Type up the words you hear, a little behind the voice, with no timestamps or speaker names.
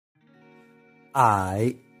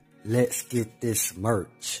Alright, let's get this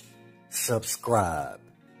merch. Subscribe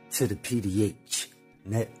to the PDH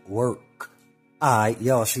Network. Alright,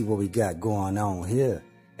 y'all see what we got going on here.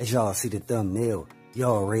 As y'all see the thumbnail,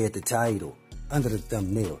 y'all read the title under the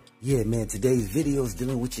thumbnail. Yeah, man, today's video is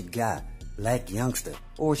dealing with your guy, Blac Youngsta,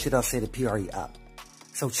 or should I say the R.I.P.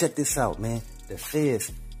 So check this out, man. The feds,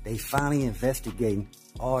 they finally investigating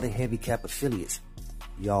all the heavy cap affiliates.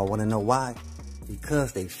 Y'all want to know why?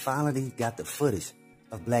 Because they finally got the footage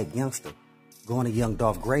of Blac Youngsta going to young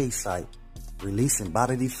Dolph Grave's site, releasing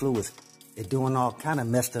bodily fluids and doing all kind of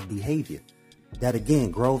messed up behavior that,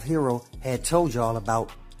 again, Grove Hero had told y'all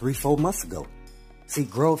about 3-4 months ago. See,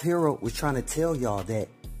 Grove Hero was trying to tell y'all that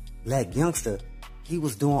Blac Youngsta, he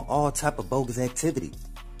was doing all type of bogus activity,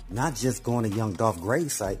 not just going to young Dolph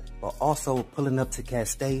Grave's site, but also pulling up to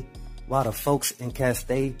Castaic while the folks in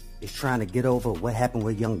Castaic is trying to get over what happened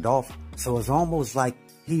with young Dolph. So it's almost like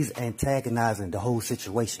he's antagonizing the whole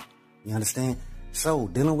situation. You understand? So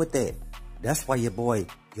dealing with that, that's why your boy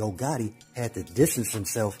Yo Gotti had to distance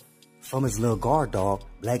himself from his little guard dog,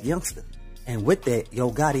 Blac Youngsta. And with that,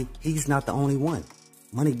 Yo Gotti, he's not the only one.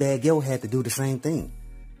 Moneybagg Yo had to do the same thing.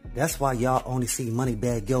 That's why y'all only see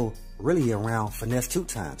Moneybagg Yo really around Finesse 2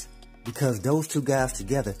 times. Because those two guys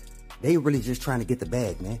together, they really just trying to get the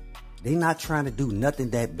bag, man. They not trying to do nothing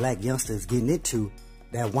that Blac Youngsta is getting into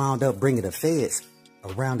that wound up bringing the feds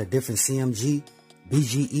around the different CMG,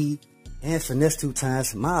 BGE, and Finesse 2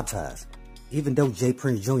 times mob ties. Even though J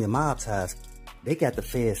Prince Jr. mob ties, they got the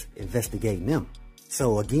feds investigating them.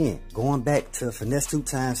 So again, going back to Finesse 2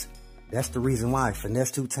 times, that's the reason why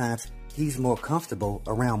Finesse 2 times, he's more comfortable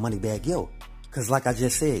around Moneybagg Yo. Cause like I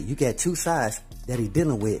just said, you got two sides that he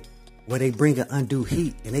dealing with where they bring an undue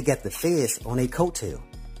heat and they got the feds on their coattail.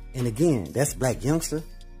 And again, that's Blac Youngsta.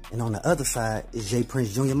 And on the other side is J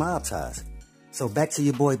Prince Jr. mob ties. So back to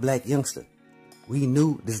your boy Blac Youngsta. We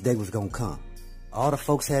knew this day was gonna come. All the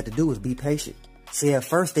folks had to do was be patient. See, at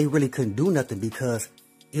first they really couldn't do nothing because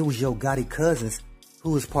it was Yo Gotti cousins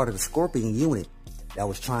who was part of the Scorpion unit that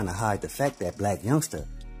was trying to hide the fact that Blac Youngsta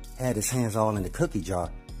had his hands all in the cookie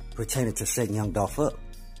jar, pretending to set young Dolph up.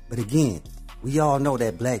 But again, we all know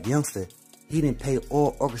that Blac Youngsta, he didn't pay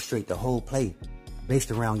or orchestrate the whole play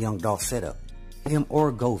based around young Dolph's setup. Him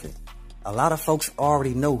or Govin. A lot of folks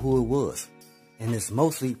already know who it was. And it's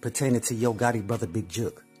mostly pertaining to Yo Gotti brother Big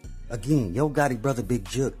Jook. Again, Yo Gotti brother Big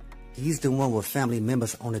Jook, he's the one with family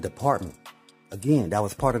members on the department. Again, that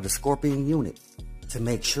was part of the Scorpion unit to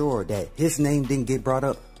make sure that his name didn't get brought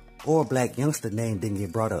up or Blac Youngsta's name didn't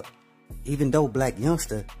get brought up. Even though Blac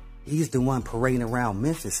Youngsta, he's the one parading around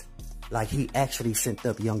Memphis like he actually sent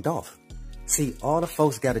up young Dolph. See, all the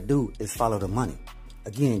folks got to do is follow the money.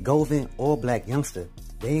 Again, Govin or Blac Youngsta,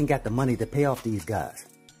 they ain't got the money to pay off these guys.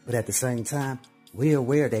 But at the same time, we're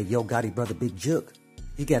aware that Yo Gotti brother Big Jook,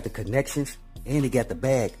 he got the connections and he got the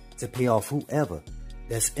bag to pay off whoever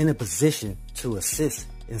that's in a position to assist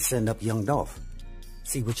in setting up young Dolph.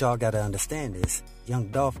 See, what y'all got to understand is, young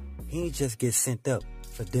Dolph, he ain't just get sent up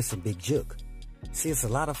for dissing Big Jook. See, it's a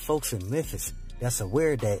lot of folks in Memphis that's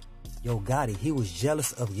aware that Yo Gotti, he was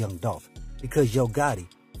jealous of young Dolph because Yo Gotti,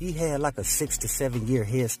 he had like a 6 to 7 year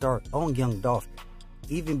head start on young Dolph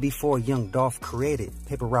even before young Dolph created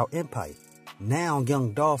Paper Route Empire. Now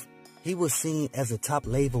young Dolph, he was seen as a top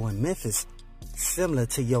label in Memphis similar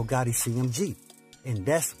to Yo Gotti CMG. And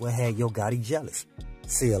that's what had Yo Gotti jealous.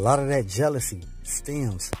 See, a lot of that jealousy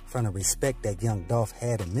stems from the respect that young Dolph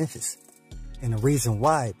had in Memphis. And the reason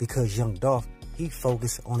why, because young Dolph, he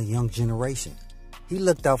focused on the young generation. He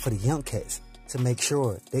looked out for the young cats to make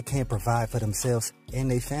sure they can provide for themselves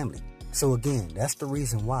and their family. So again, that's the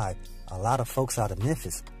reason why a lot of folks out of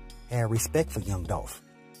Memphis had respect for young Dolph.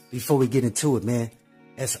 Before we get into it, man,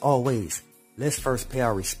 as always, let's first pay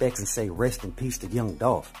our respects and say rest in peace to young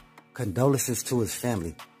Dolph. Condolences to his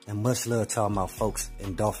family and much love to all my folks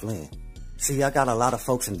in Dolph land. See, I got a lot of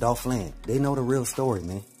folks in Dolph land. They know the real story,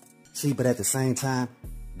 man. See, but at the same time,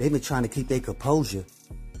 they've been trying to keep their composure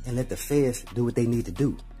and let the feds do what they need to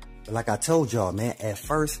do. But like I told y'all, man, at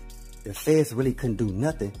first, the feds really couldn't do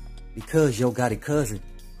nothing because Yo Gotti cousin,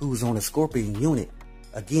 who was on the Scorpion unit,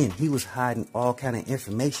 again, he was hiding all kind of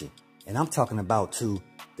information. And I'm talking about, too,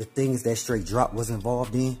 the things that Straight Drop was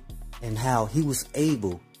involved in and how he was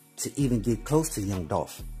able to even get close to young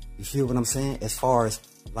Dolph. You feel what I'm saying? As far as,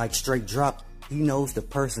 like Straight Drop, he knows the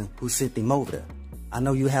person who sent him over there. I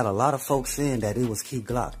know you had a lot of folks saying that it was Key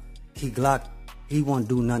Glock. Key Glock, he wouldn't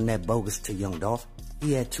do nothing that bogus to young Dolph.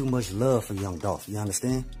 He had too much love for young Dolph, you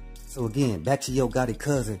understand? So again, back to Yo Gotti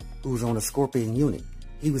cousin who was on the Scorpion unit.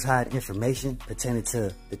 He was hiding information pertaining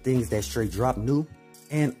to the things that Straight Drop knew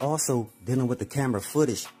and also dealing with the camera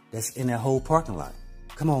footage that's in that whole parking lot.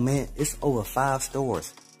 Come on, man, it's over 5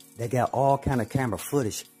 stores that got all kind of camera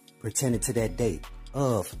footage pertaining to that date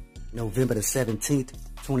of November the 17th,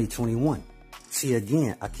 2021. See,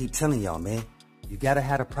 again, I keep telling y'all, man, you gotta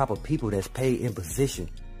have the proper people that's paid in position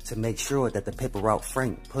to make sure that the paper route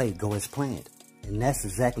Frank play go as planned. And that's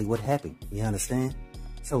exactly what happened, you understand?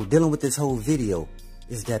 So dealing with this whole video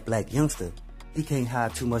is that Blac Youngsta, he can't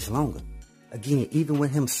hide too much longer. Again, even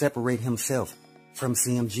with him separate himself from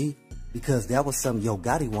CMG, because that was something Yo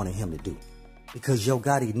Gotti wanted him to do. Because Yo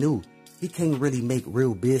Gotti knew he can't really make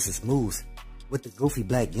real business moves with the goofy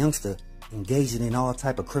Blac Youngsta engaging in all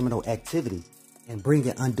type of criminal activity and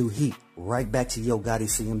bringing undue heat right back to Yo Gotti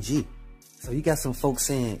CMG. So you got some folks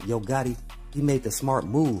saying Yo Gotti, he made the smart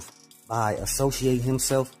move by associating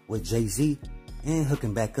himself with Jay-Z and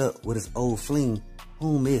hooking back up with his old fling,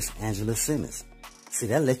 whom is Angela Simmons. See,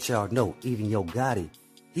 that lets y'all know even Yo Gotti,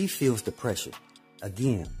 he feels the pressure.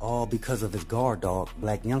 Again, all because of his guard dog,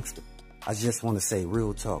 Blac Youngsta. I just want to say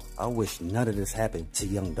real talk, I wish none of this happened to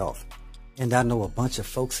young Dolph. And I know a bunch of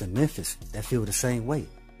folks in Memphis that feel the same way.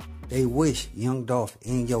 They wish young Dolph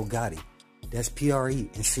and Yo Gotti, that's PRE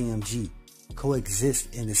and CMG,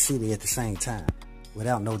 coexist in the city at the same time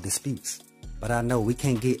without no disputes. But I know we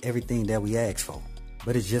can't get everything that we ask for.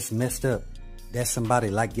 But it's just messed up that somebody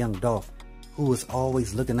like young Dolph, who was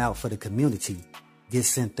always looking out for the community, gets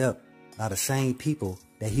sent up by the same people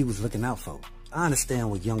that he was looking out for. I understand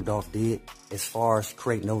what young Dolph did as far as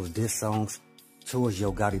creating those diss songs towards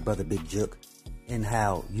Yo Gotti brother Big Jook, and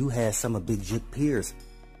how you had some of Big Jook peers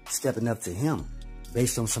stepping up to him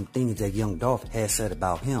based on some things that young Dolph had said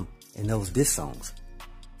about him in those diss songs.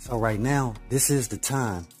 So right now, this is the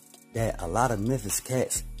time that a lot of Memphis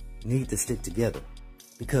cats need to stick together,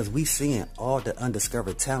 because we seeing all the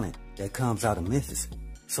undiscovered talent that comes out of Memphis.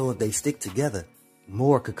 So if they stick together,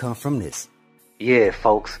 more could come from this. Yeah,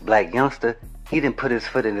 folks, Blac Youngsta, he done put his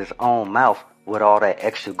foot in his own mouth with all that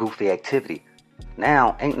extra goofy activity.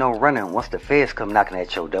 Now, ain't no running once the feds come knocking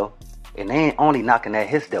at your door. And they ain't only knocking at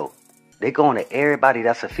his door. They going to everybody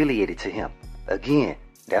that's affiliated to him. Again,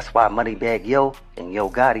 that's why Moneybagg Yo and Yo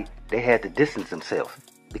Gotti, they had to distance themselves.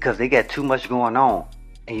 Because they got too much going on.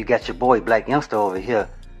 And you got your boy Blac Youngsta over here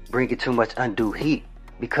bringing too much undue heat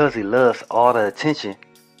because he loves all the attention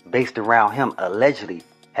based around him allegedly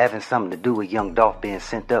having something to do with young Dolph being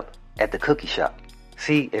sent up at the cookie shop.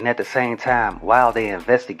 See, and at the same time, while they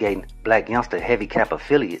investigating Blac Youngsta heavy cap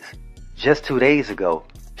affiliates, just 2 days ago,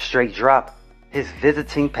 Straight Drop, his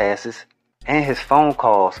visiting passes and his phone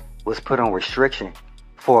calls was put on restriction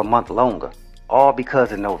for a month longer. All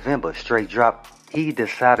because in November, Straight Drop, he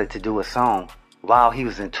decided to do a song while he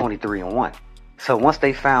was in 23-1. So once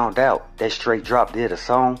they found out that Straight Drop did a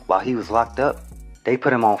song while he was locked up, they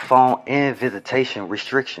put him on phone and visitation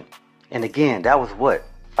restriction. And again, that was what,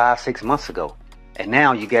 5-6 months ago. And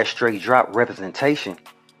now you got Straight Drop representation.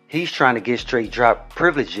 He's trying to get Straight Drop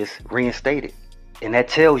privileges reinstated. And that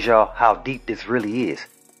tells y'all how deep this really is.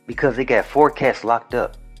 Because they got 4 cats locked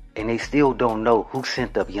up and they still don't know who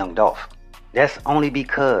sent up young Dolph. That's only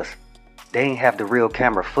because they ain't have the real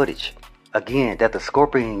camera footage. Again, that the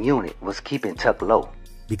Scorpion unit was keeping tucked low.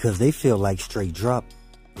 Because they feel like Straight Drop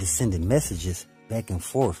is sending messages back and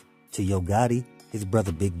forth to Yo Gotti, his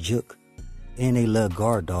brother Big Jook, and they love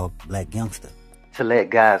guard dog Blac Youngsta, to let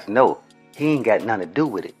guys know he ain't got nothing to do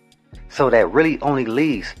with it. So that really only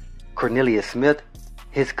leaves Cornelius Smith,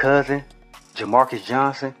 his cousin, Jamarcus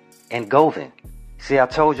Johnson, and Govin. See, I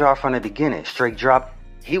told y'all from the beginning, Straight Drop,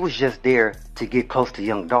 he was just there to get close to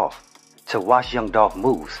young Dolph, to watch young Dolph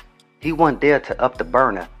moves. He wasn't there to up the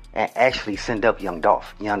burner and actually send up young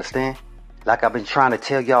Dolph. You understand? Like I've been trying to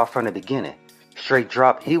tell y'all from the beginning, Straight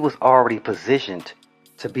Drop, he was already positioned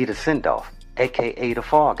to be the send-off, aka the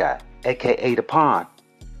fall guy, aka the pawn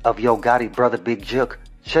of Yo Gotti brother Big Jook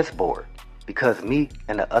chessboard. Because me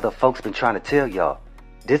and the other folks been trying to tell y'all,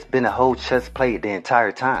 this been a whole chess play the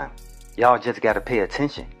entire time. Y'all just gotta pay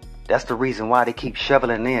attention. That's the reason why they keep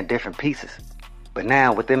shoveling in different pieces. But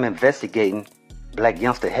now with them investigating Blac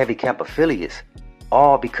Youngsta heavy camp affiliates,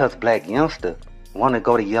 all because Blac Youngsta want to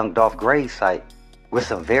go to young Dolph grave site with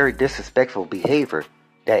some very disrespectful behavior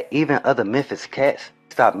that even other Memphis cats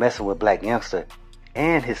stopped messing with Blac Youngsta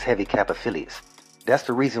and his heavy cap affiliates. That's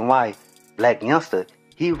the reason why Blac Youngsta,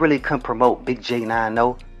 he really couldn't promote Big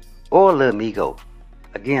J90 or Lil Migo.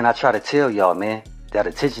 Again, I try to tell y'all, man, that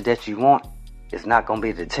attention that you want is not going to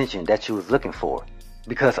be the attention that you was looking for.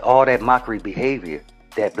 Because all that mockery behavior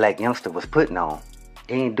that Blac Youngsta was putting on,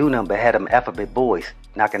 he ain't do nothing but had them alphabet boys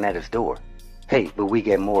knocking at his door. Hey, but we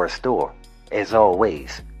get more in store. As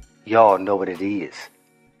always, y'all know what it is.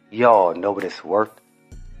 Y'all know what it's worth.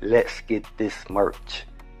 Let's get this merch.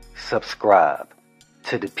 subscribe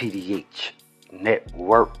to the PDH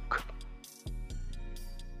Network.